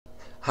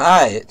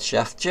Hi, it's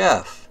Chef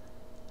Jeff.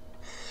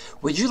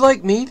 Would you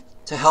like me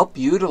to help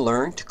you to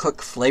learn to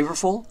cook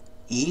flavorful,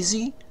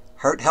 easy,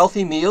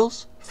 heart-healthy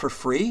meals for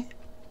free?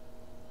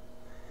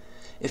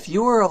 If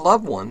you or a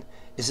loved one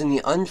is in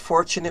the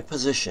unfortunate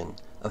position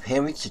of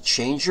having to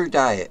change your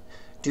diet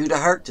due to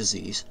heart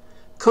disease,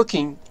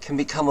 cooking can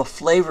become a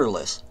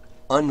flavorless,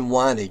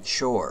 unwanted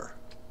chore.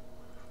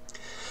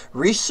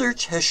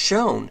 Research has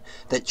shown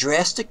that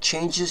drastic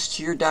changes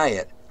to your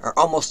diet are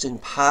almost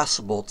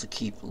impossible to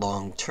keep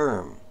long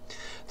term.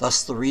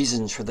 Thus the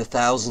reasons for the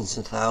thousands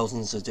and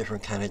thousands of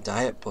different kind of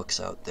diet books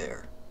out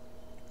there.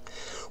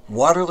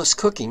 Waterless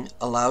cooking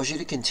allows you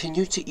to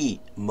continue to eat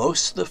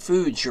most of the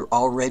foods you're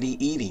already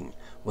eating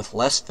with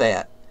less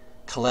fat,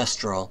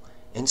 cholesterol,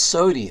 and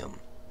sodium.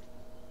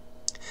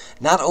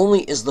 Not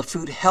only is the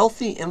food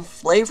healthy and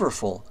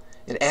flavorful,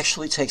 it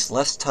actually takes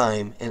less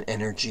time and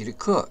energy to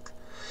cook.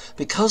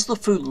 Because the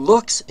food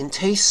looks and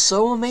tastes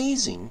so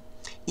amazing,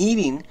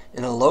 eating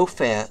in a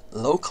low-fat,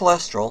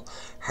 low-cholesterol,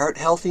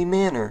 heart-healthy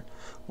manner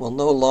will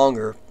no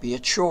longer be a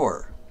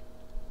chore.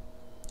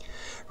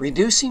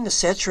 Reducing the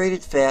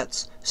saturated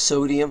fats,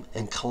 sodium,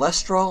 and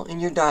cholesterol in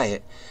your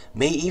diet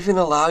may even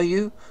allow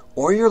you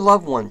or your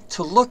loved one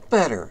to look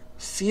better,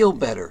 feel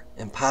better,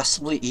 and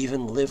possibly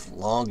even live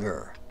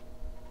longer.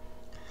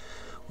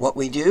 What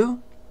we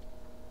do?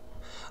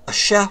 A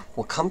chef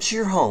will come to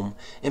your home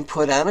and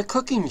put on a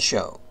cooking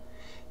show,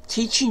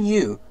 teaching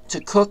you to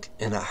cook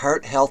in a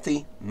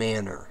heart-healthy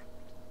manner.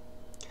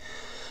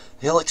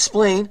 He'll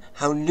explain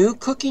how new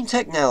cooking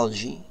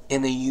technology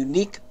and a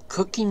unique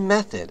cooking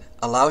method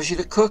allows you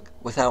to cook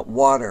without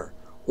water,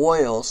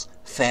 oils,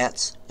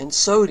 fats, and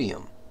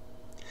sodium.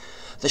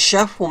 The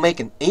chef will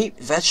make an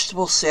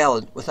 8-vegetable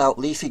salad without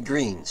leafy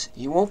greens.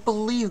 You won't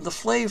believe the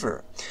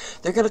flavor.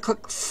 They're going to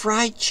cook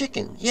fried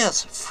chicken.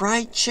 Yes,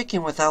 fried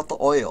chicken without the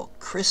oil.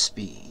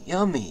 Crispy,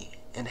 yummy,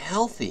 and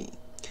healthy.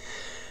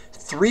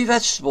 3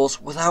 vegetables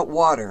without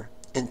water,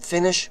 and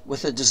finish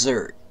with a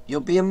dessert.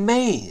 You'll be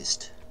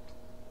amazed.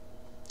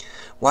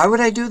 Why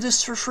would I do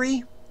this for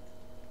free?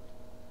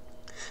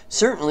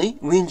 Certainly,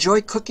 we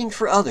enjoy cooking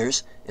for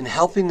others and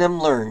helping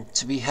them learn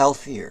to be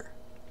healthier.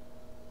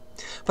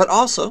 But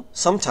also,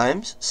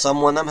 sometimes,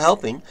 someone I'm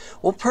helping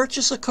will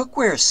purchase a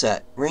cookware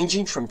set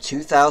ranging from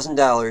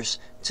 $2,000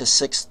 to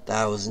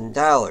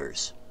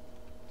 $6,000.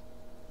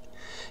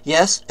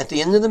 Yes, at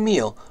the end of the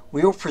meal,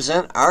 we will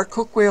present our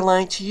cookware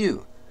line to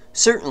you.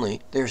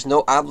 Certainly, there is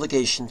no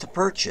obligation to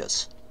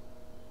purchase.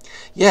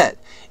 Yet,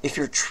 if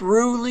you're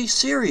truly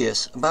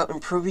serious about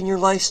improving your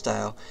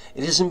lifestyle,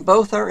 it is in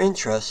both our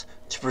interests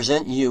to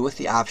present you with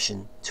the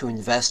option to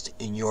invest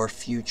in your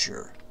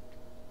future.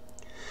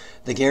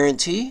 The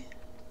guarantee?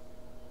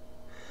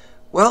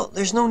 Well,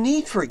 there's no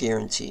need for a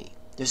guarantee.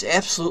 There's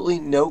absolutely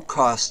no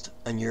cost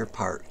on your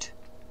part.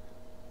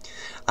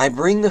 I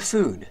bring the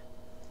food,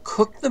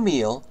 cook the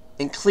meal,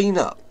 and clean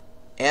up,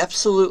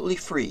 absolutely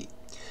free.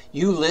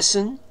 You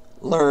listen,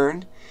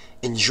 learn,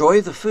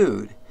 enjoy the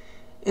food,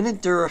 and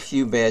endure a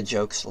few bad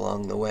jokes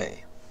along the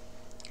way.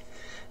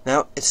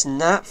 Now, it's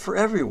not for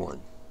everyone.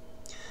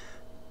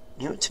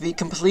 To be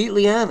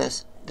completely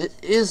honest, that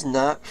is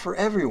not for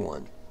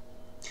everyone.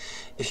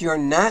 If you are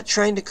not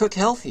trying to cook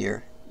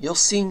healthier, you'll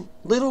see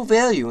little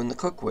value in the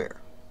cookware.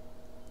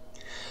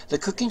 The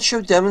cooking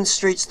show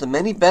demonstrates the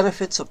many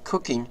benefits of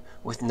cooking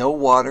with no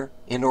water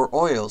and or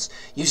oils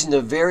using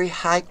a very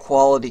high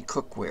quality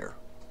cookware.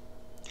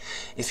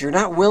 If you're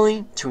not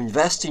willing to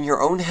invest in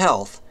your own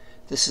health,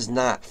 this is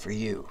not for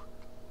you.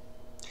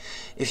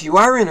 If you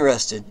are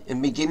interested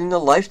in beginning a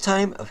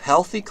lifetime of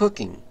healthy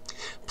cooking,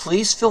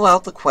 please fill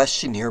out the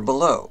questionnaire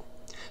below.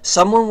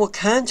 Someone will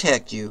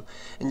contact you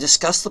and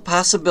discuss the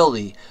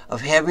possibility of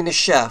having a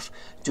chef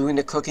doing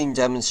a cooking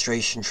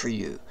demonstration for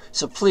you.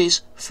 So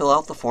please fill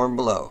out the form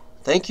below.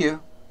 Thank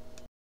you.